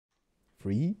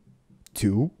3,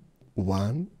 2,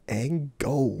 1, and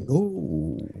go.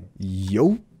 Oh.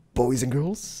 Yo, boys and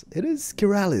girls, it is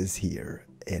Keralis here,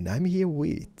 and I'm here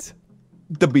with...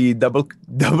 The B double,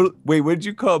 wait, what did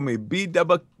you call me? B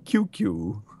double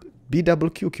QQ. B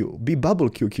double QQ, B bubble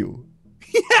QQ.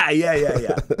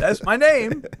 Yeah. That's my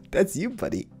name. That's you,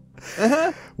 buddy.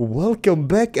 Welcome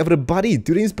back, everybody,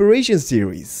 to the Inspiration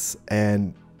series.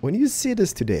 And when you see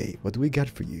this today, what we got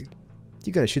for you?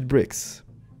 You gotta shoot bricks.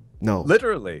 No.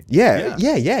 Literally. Yeah.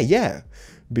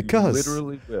 Because you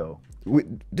literally will.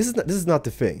 This is not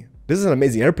the thing. This is an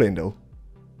amazing airplane, though.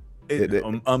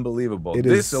 Unbelievable.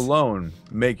 This alone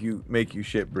make you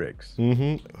shit bricks.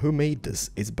 Who made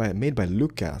this? It's made by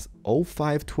Lucas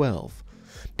 0512.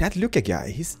 That Luca guy,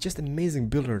 he's just an amazing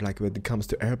builder, like when it comes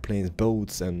to airplanes,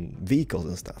 boats, and vehicles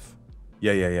and stuff.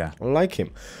 Yeah. I like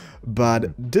him.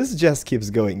 But this just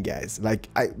keeps going, guys. Like,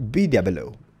 be there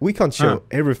below. We can't show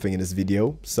everything in this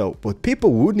video. So what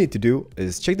people would need to do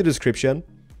is check the description,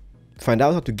 find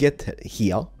out how to get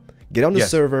here, get on the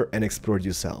server, and explore it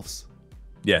yourselves.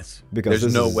 Yes. Because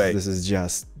there's no way. This is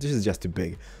just too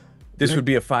big. This would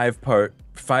be a five-part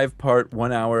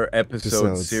 1-hour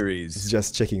episode series. It's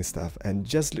just checking stuff, and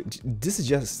this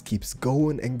just keeps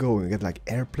going and going. You get like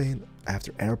airplane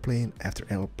after airplane after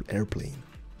airplane,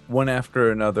 one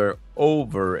after another,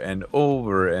 over and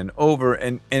over and over,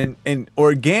 and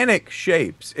organic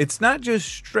shapes. It's not just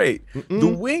straight. The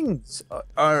wings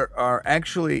are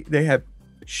actually, they have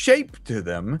shape to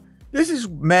them. This is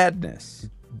madness.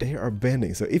 They are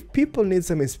bending. So if people need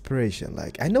some inspiration,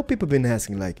 like I know people have been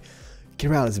asking, like,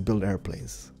 Keralis build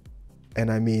airplanes,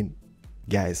 and I mean,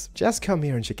 guys, just come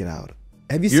here and check it out.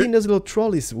 Have you seen those little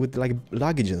trolleys with like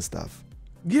luggage and stuff?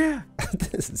 Yeah.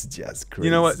 This is just crazy.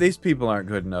 You know what? These people aren't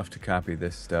good enough to copy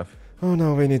this stuff. Oh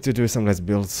no, we need to do some less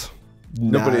builds.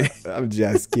 Nobody. Nah, I'm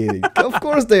just kidding. Of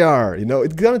course they are. You know,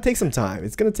 it's gonna take some time.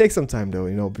 It's gonna take some time though,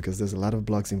 you know, because there's a lot of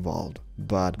blocks involved.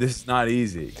 But this is not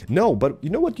easy. No, but you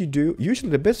know what you do?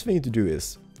 Usually the best thing to do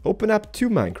is open up 2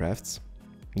 Minecrafts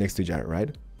next to each other,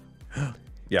 right?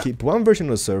 Yeah. Keep one version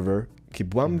on the server,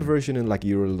 keep one version in like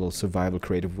your little survival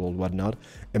creative world, whatnot,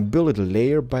 and build it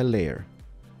layer by layer.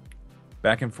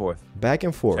 Back and forth. Back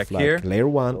and forth. Check like here. Layer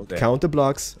 1, count the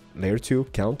blocks. Layer 2,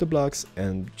 count the blocks,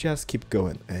 and just keep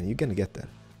going, and you're gonna get that.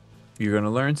 You're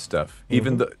gonna learn stuff.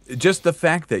 Even just the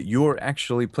fact that you're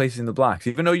actually placing the blocks,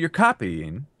 even though you're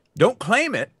copying, don't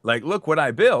claim it. Like, look what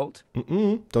I built.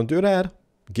 Don't do that.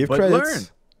 Give but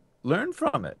credits. Learn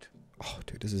from it. Oh,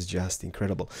 dude, this is just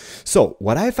incredible. So,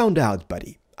 what I found out,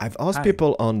 buddy, I've asked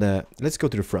people on the... Let's go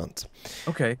to the front.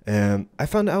 Okay. I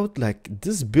found out, like,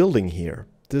 this building here,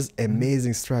 this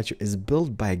amazing structure is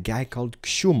built by a guy called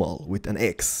Xumal with an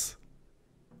X.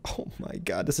 Oh my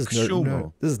god, this is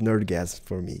nerdgasm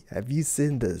for me. Have you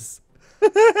seen this?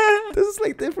 This is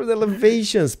like different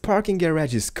elevations, parking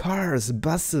garages, cars,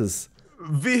 buses.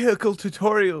 Vehicle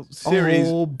tutorial series.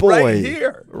 Oh boy. Right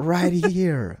here. Right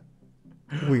here.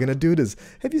 We're gonna do this.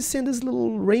 Have you seen this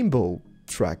little rainbow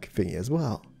truck thingy as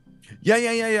well?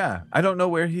 Yeah. I don't know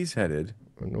where he's headed.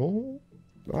 No,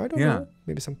 I don't know.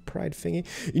 Maybe some pride thingy.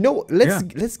 You know,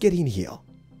 let's get in here.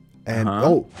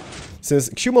 And since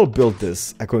Xumal built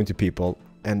this, according to people,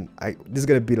 and this is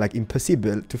gonna be like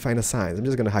impossible to find a sign. I'm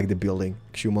just gonna hug the building.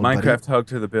 Xumal. Minecraft hug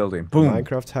to the building. Boom.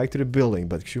 Minecraft hug to the building,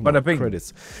 but Xumal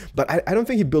credits. But I don't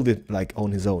think he built it like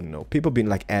on his own. You know, people been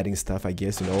like adding stuff. I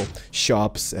guess, you know,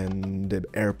 shops and the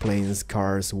airplanes,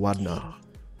 cars, whatnot.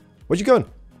 Where you going?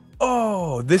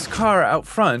 Oh, this car out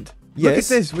front. Yes. Look at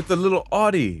this with the little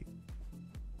Audi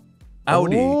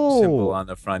symbol on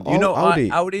the front. You know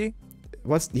Audi?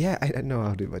 I know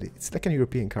Audi, buddy. It's like a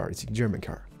European car. It's a German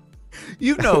car.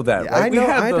 You know that, right? We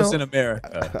have those in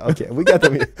America. Okay, we got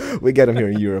them. We got them here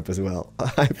in Europe as well.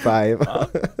 High five.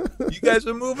 You guys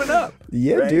are moving up.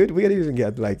 Yeah, right? Dude. We gotta even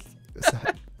get like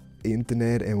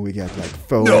internet, and we got like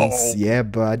phones. No. Yeah,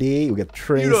 buddy. We got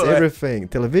trains, everything,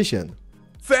 television.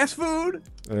 Fast food.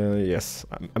 Yes,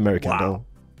 American though.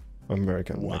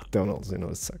 American McDonald's. You know,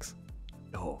 it sucks.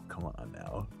 Oh, come on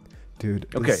now. Dude,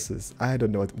 this is, I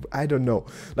don't know.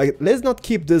 Like, let's not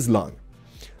keep this long.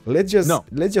 Let's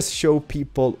just show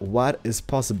people what is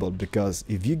possible, because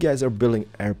if you guys are building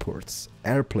airports,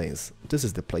 airplanes, this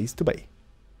is the place to be.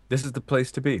 This is the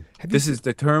place to be. This is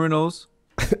the terminals.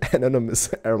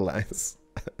 Anonymous Airlines.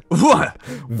 What?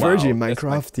 Virgin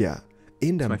Minecraft,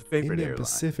 in the airline.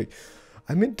 Pacific.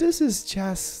 I mean, this is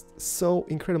just so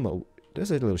incredible.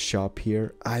 There's a little shop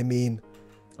here. I mean,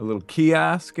 a little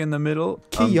kiosk in the middle.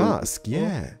 Kiosk,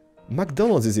 yeah.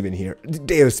 McDonald's is even here.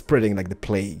 They are spreading like the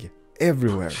plague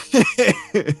everywhere.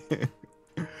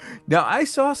 Now, I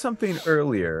saw something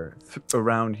earlier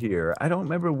around here. I don't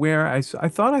remember where I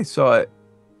thought I saw it.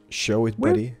 Show it,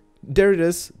 buddy. There it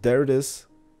is. There it is.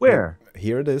 Where?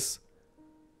 Here it is.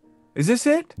 Is this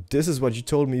it? This is what you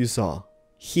told me you saw.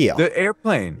 Here. The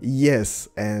airplane. Yes,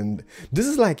 and this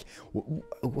is like,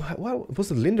 what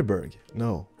was it, Lindenberg?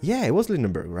 No. Yeah, it was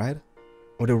Lindenberg, right?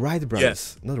 Or the Wright brothers.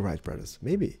 Yes. Not the Wright brothers,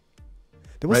 maybe.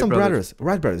 There was some brothers.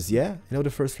 Wright brothers, yeah? You know, the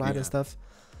first flight and stuff?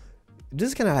 This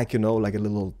is kind of like, you know, like a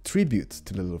little tribute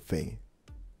to the little thing.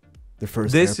 The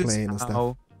first airplane and stuff. This is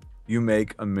how you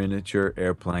make a miniature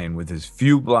airplane with as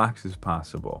few blocks as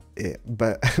possible. Yeah,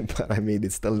 but I mean,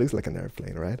 it still looks like an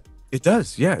airplane, right? It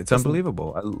does, yeah. It's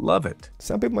unbelievable. I love it.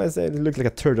 Some people might say it looks like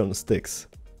a turd on sticks.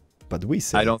 But we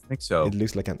say I don't think so. It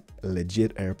looks like a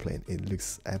legit airplane. It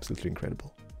looks absolutely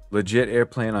incredible. Legit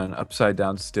airplane on upside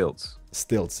down stilts.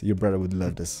 Stilts. Your brother would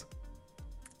love this.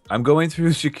 I'm going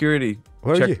through security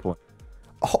checkpoint.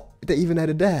 Oh, they even had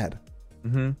a dad.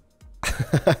 Mm-hmm.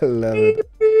 I love it.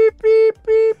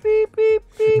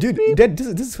 Dude, this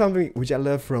is something which I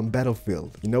love from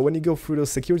Battlefield. You know, when you go through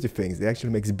those security things, it actually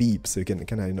makes beeps, so you can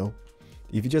kind of, you know,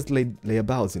 if you just lay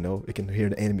about, you know, you can hear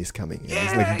the enemies coming. You know,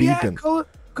 it's like beeping. Yeah,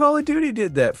 Call of Duty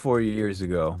did that 4 years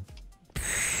ago.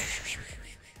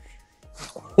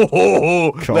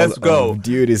 Let's go.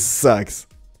 Duty sucks.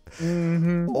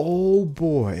 Mm-hmm. Oh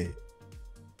boy.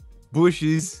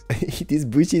 Bushes. These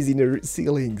bushes in the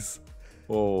ceilings.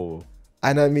 Oh.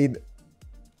 And I mean,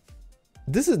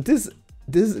 this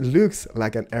looks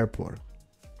like an airport.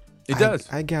 It does.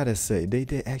 I gotta say,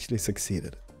 they actually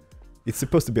succeeded. It's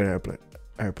supposed to be an airport,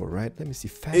 right? Let me see.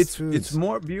 Fast foods. It's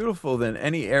more beautiful than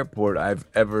any airport I've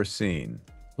ever seen.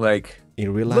 Like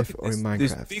in real life or in Minecraft.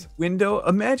 This big window.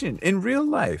 Imagine in real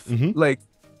life. Like,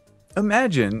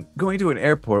 imagine going to an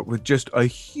airport with just a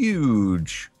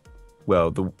huge.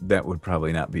 Well, that would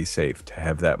probably not be safe to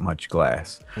have that much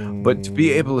glass. But to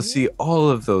be able to see all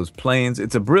of those planes,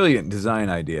 it's a brilliant design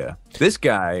idea. This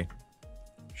guy,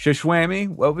 Shishwami,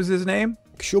 what was his name?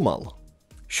 Shumal.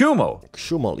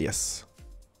 Shumal, yes.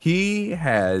 He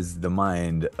has the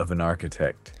mind of an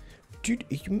architect. Dude,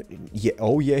 yeah,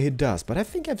 oh yeah, he does. But I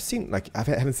think I've seen, like, I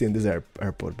haven't seen this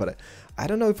airport, but I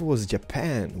don't know if it was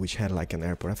Japan which had like an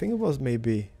airport. I think it was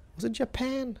maybe... Was it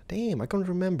Japan? Damn, I can't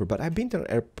remember. But I've been to an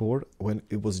airport when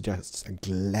it was just a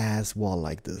glass wall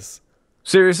like this.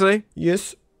 Seriously?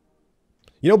 Yes.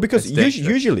 You know, because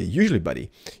usually, buddy,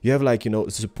 you have like, you know,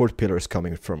 support pillars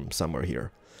coming from somewhere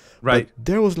here. Right. But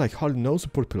there was like hardly no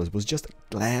support pillars. It was just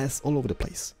glass all over the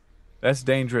place. That's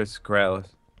dangerous, Keralis.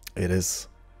 It is.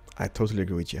 I totally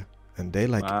agree with you. And they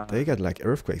got like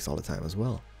earthquakes all the time as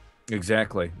well.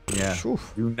 Exactly. Yeah.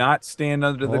 Oof. Do not stand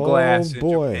under the glass in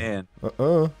boy. Japan.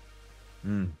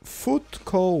 Food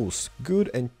calls, good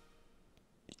and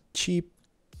cheap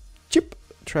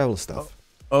travel stuff.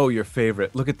 Oh, your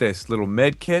favorite. Look at this. Little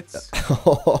med kits.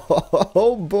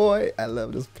 Oh boy, I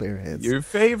love those player heads. Your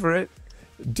favorite.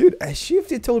 Dude,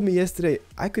 Shifty told me yesterday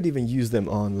I could even use them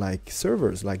on like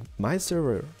servers, like my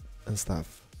server and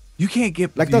stuff. You can't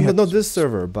get like not this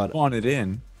server, but spawn it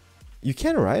in. You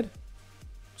can, right?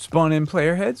 Spawn in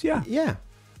player heads, yeah. Yeah.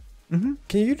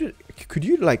 Could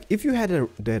you like, if you had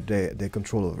the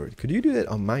control over it, could you do that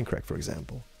on Minecraft, for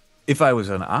example? If I was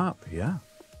an op, yeah.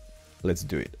 Let's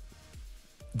do it.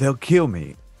 They'll kill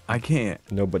me. I can't.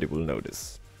 Nobody will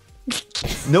notice.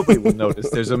 Nobody will notice.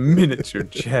 There's a miniature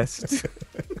chest.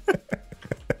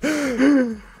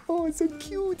 Oh, it's so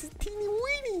cute. It's teeny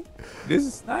weeny. This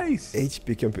is nice.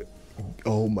 HP computer.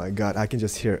 Oh my god, I can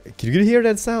just hear. Can you hear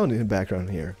that sound in the background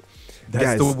here? That's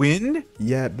guys, the wind?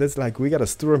 Yeah, that's like, we got a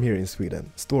storm here in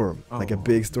Sweden. Storm. Like a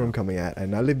big storm coming out.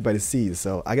 And I live by the sea,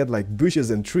 so I got like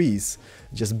bushes and trees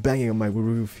just banging on my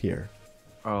roof here.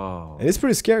 Oh. And it's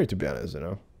pretty scary, to be honest, you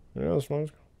know.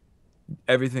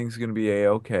 Everything's gonna be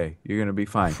a-okay. You're gonna be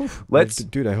fine.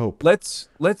 Dude, I hope. Let's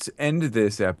end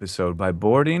this episode by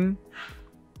boarding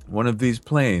one of these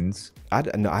planes. I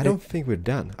don't think we're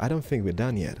done. I don't think we're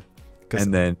done yet.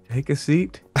 And then take a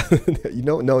seat.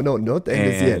 No, not the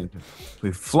end yet.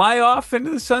 We fly off into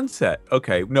the sunset.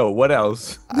 Okay, no, what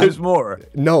else? There's more.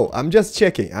 No, I'm just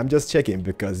checking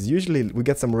because usually we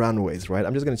get some runways, right?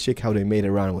 I'm just gonna check how they made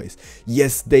the runways.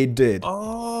 Yes, they did.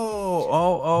 Oh,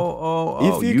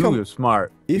 you're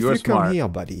smart. If you come here,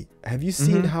 buddy, have you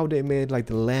seen how they made like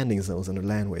the landing zones and the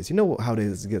landways? You know how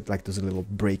they get like those little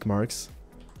brake marks?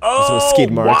 Oh, those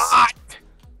skid marks? What?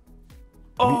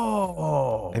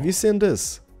 Have you seen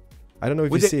this? I don't know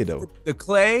if you see it though. The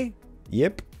clay?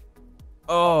 Yep.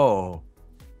 Oh.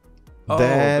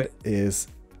 That is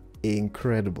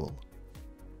incredible.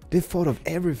 They thought of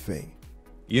everything.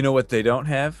 You know what they don't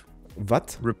have?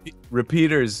 What?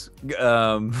 Repeaters.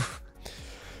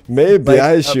 Maybe like,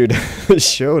 I should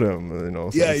show them, you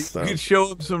know. Yeah, you stuff. could show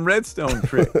them some redstone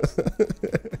tricks.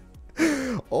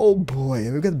 Oh boy,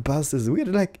 and we got buses. We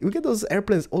got those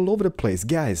airplanes all over the place,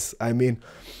 guys. I mean,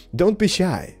 don't be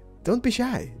shy. Don't be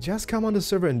shy. Just come on the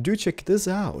server and do check this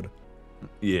out.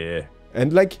 Yeah.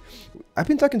 And like, I've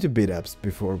been talking to BitUps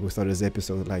before we started this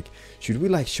episode. Like, should we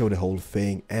like show the whole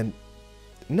thing? And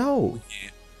no,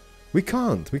 we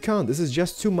can't. We can't. This is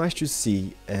just too much to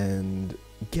see. And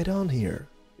get on here.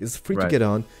 It's free to get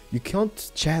on. You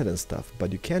can't chat and stuff,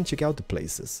 but you can check out the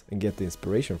places and get the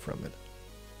inspiration from it.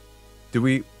 Do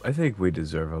we? I think we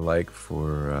deserve a like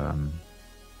for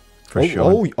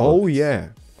showing. Oh yeah.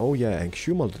 Oh yeah. And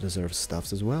Shumal deserves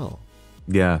stuffs as well.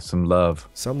 Yeah, some love.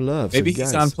 Some love. Maybe so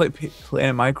he's on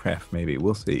playing Minecraft. Maybe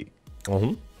we'll see.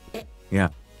 Yeah.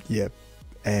 Yep.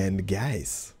 And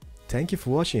guys, thank you for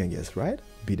watching. I guess, right?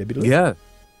 BW. Yeah.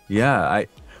 Yeah.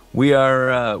 We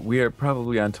are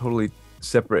probably on totally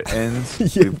separate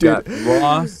ends. We've got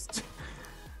lost.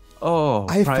 Oh,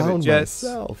 I found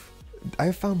myself.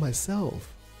 I found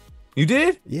myself. You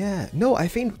did? Yeah. No, I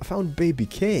found Baby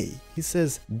K. He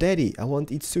says, "Daddy, I want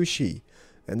to eat sushi."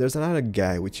 And there's another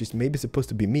guy, which is maybe supposed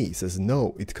to be me. He says,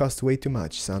 "No, it costs way too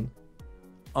much, son."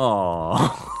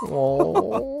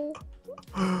 Oh.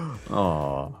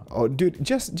 Oh, dude,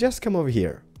 just come over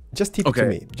here. Just tip it to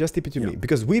me. Just tip it to me.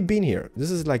 Because we've been here. This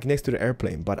is like next to the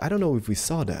airplane, but I don't know if we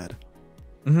saw that.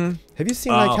 Have you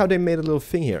seen like how they made a little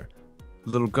thing here?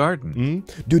 Little garden.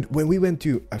 Dude, when we went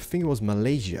to, I think it was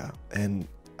Malaysia, and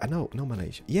no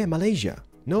Malaysia. Yeah, Malaysia.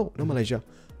 No, Malaysia.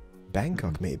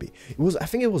 Bangkok maybe. I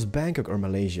think it was Bangkok or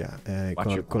Malaysia.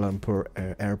 Kuala Lumpur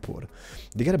airport.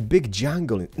 They got a big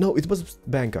jungle. No, it was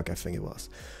Bangkok. I think it was.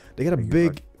 They got a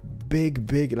big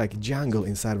like jungle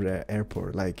inside of the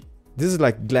airport. Like this is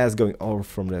like glass going all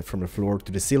from the floor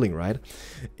to the ceiling, right?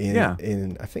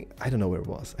 In I think I don't know where it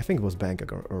was. I think it was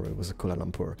Bangkok or it was Kuala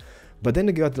Lumpur. But then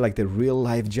they got like the real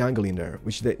life jungle in there,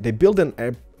 which they build an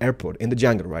airport in the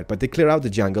jungle, right? But they clear out the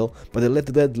jungle, but they let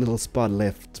that little spot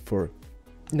left for,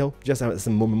 you know, just as a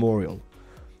memorial.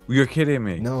 You're kidding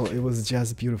me. No, it was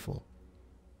just beautiful.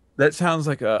 That sounds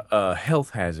like a health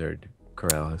hazard,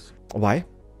 Keralis. Why?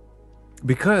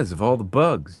 Because of all the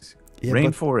bugs. Yeah,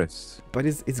 rainforests. But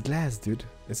it's glass, dude.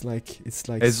 It's like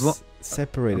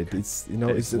separated. Okay. It's, you know,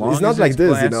 it's not like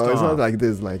this, you know. It's not like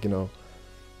this, like, you know,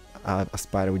 a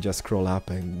spider would just crawl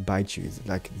up and bite you. It's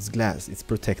like it's glass. It's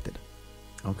protected.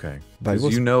 Okay. But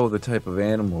you know the type of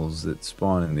animals that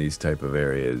spawn in these type of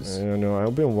areas. I don't know.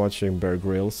 I've been watching Bear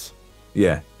Grylls.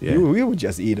 Yeah. We would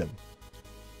just eat them.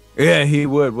 Yeah, he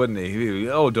would, wouldn't he?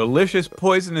 Oh, delicious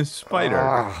poisonous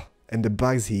spider. And the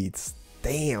bugs he eats.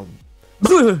 Damn.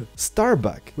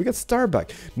 Starbuck. We got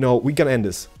Starbuck. No, we can end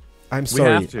this. I'm sorry.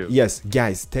 We have to. Yes,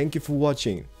 guys, thank you for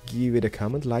watching. Give it a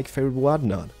comment, like, favorite,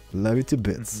 whatnot. Love you to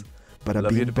bits. Bada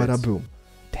bing, bada boom.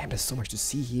 Damn, there's so much to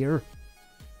see here.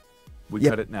 We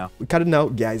cut it now. We cut it now,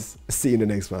 guys. See you in the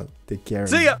next one. Take care.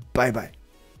 See ya. Bye-bye.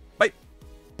 Bye.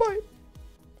 Bye.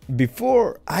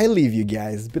 Before I leave you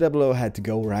guys, BW had to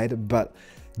go, right? But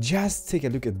just take a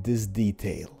look at this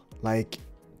detail. Like,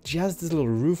 just this little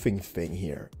roofing thing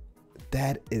here.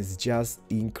 That is just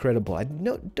incredible. I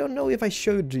don't know if I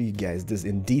showed you guys this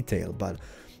in detail, but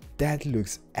that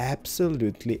looks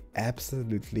absolutely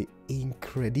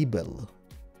incredible.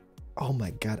 Oh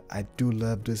my god, I do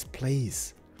love this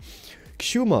place.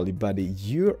 Shumali, buddy,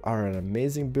 you are an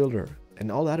amazing builder,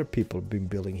 and all other people have been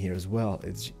building here as well.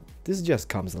 This just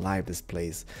comes alive, this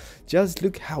place. Just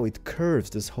look how it curves,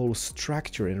 this whole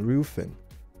structure and roofing.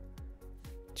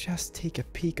 Just take a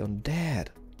peek on that.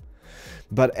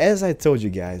 But as I told you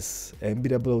guys, and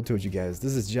BW told you guys,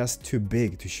 this is just too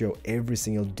big to show every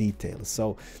single detail.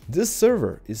 So this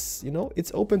server is, you know,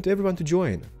 it's open to everyone to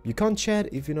join. You can't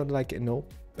chat if you're not like, you know,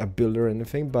 a builder or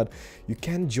anything, but you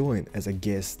can join as a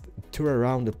guest, tour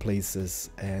around the places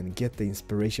and get the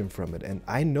inspiration from it. And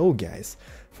I know, guys,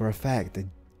 for a fact that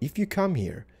if you come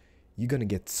here, you're gonna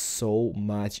get so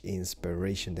much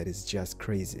inspiration that is just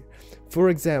crazy. For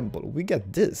example, we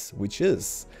got this, which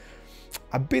is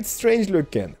a bit strange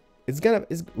looking. We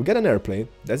got an airplane,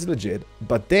 that's legit,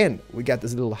 but then we got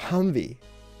this little Humvee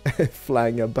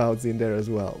flying about in there as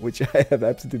well, which I have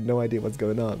absolutely no idea what's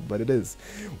going on, but it is.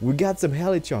 We got some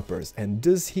heli-choppers, and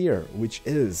this here, which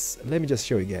is, let me just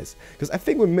show you guys, because I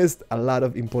think we missed a lot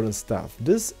of important stuff.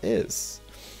 This is,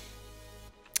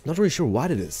 not really sure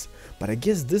what it is, but I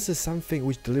guess this is something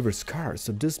which delivers cars,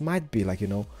 so this might be like, you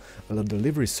know, a little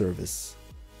delivery service,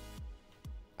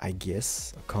 I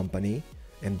guess, a company,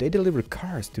 and they deliver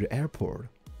cars to the airport,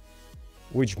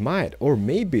 which might, or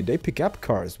maybe they pick up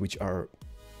cars which are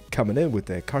coming in with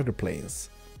the cargo planes.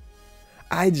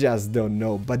 I just don't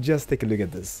know, but just take a look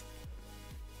at this.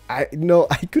 I know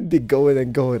I could be going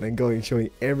and going and going, showing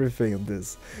everything of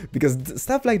this, because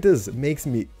stuff like this makes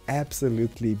me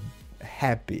absolutely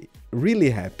happy, really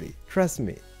happy, trust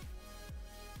me.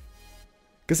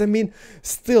 Because I mean,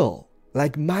 still,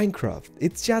 like Minecraft,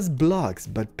 it's just blocks,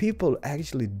 but people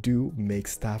actually do make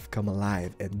stuff come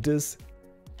alive, and this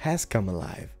has come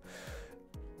alive.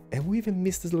 And we even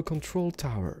missed this little control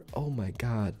tower. Oh my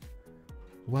god.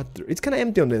 What? It's kind of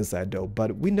empty on the inside though,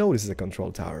 but we know this is a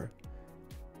control tower.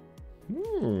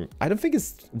 I don't think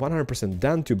it's 100%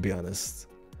 done, to be honest.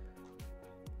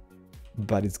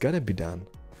 But it's gonna be done.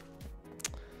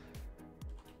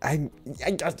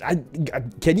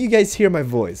 Can you guys hear my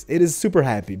voice? It is super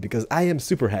happy, because I am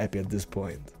super happy at this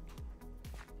point.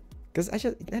 Because I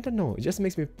don't know, it just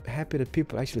makes me happy that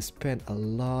people actually spend a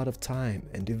lot of time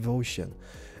and devotion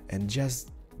and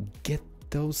just get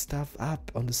those stuff up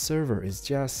on the server. Is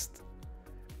just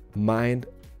mind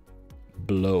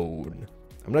blown.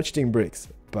 I'm not shooting bricks,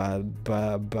 but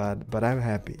I'm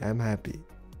happy. I'm happy.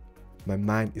 My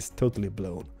mind is totally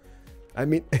blown. I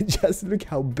mean, just look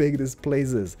how big this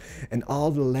place is, and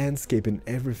all the landscape and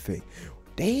everything.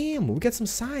 Damn, we got some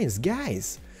signs,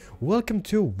 guys. Welcome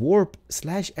to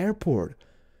Warp/Airport.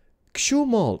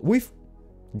 Kshumol,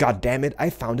 God damn it, I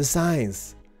found the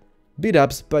signs. Beat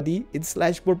ups, buddy, it's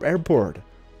 /Warp Airport.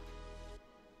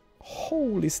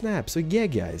 Holy snap, so yeah,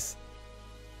 guys.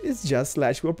 It's just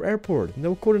 /Warp Airport,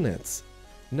 no coordinates.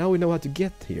 Now we know how to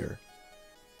get here.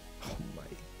 Oh my.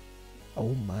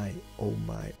 Oh my, oh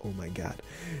my, oh my god.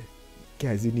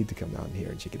 Guys, you need to come down here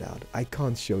and check it out. I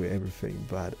can't show you everything,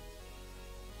 but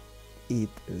it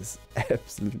is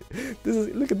absolutely...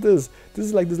 Look at this. This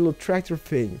is like this little tractor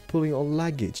thing, pulling on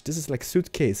luggage. This is like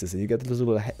suitcases, and you got those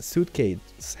little suitcase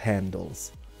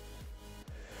handles.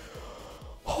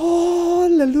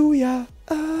 Hallelujah,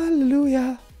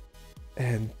 hallelujah.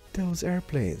 And those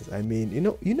airplanes, I mean,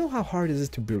 you know how hard it is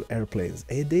to build airplanes,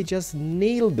 and they just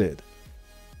nailed it.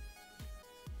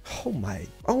 Oh my,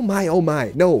 oh my, oh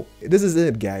my. No, this is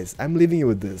it, guys. I'm leaving you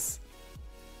with this.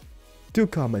 Do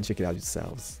come and check it out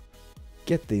yourselves.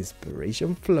 Get the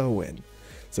inspiration flowing.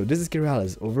 So this is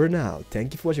Keralis over now.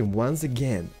 Thank you for watching once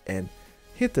again, and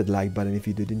hit that like button if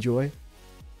you did enjoy.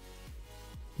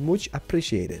 Much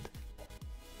appreciated.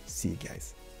 See you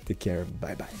guys. Take care.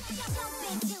 Bye bye.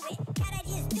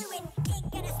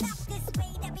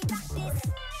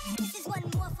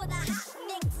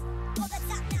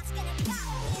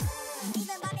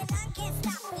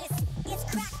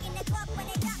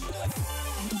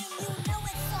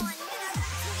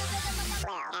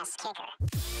 Lil Ass Kicker.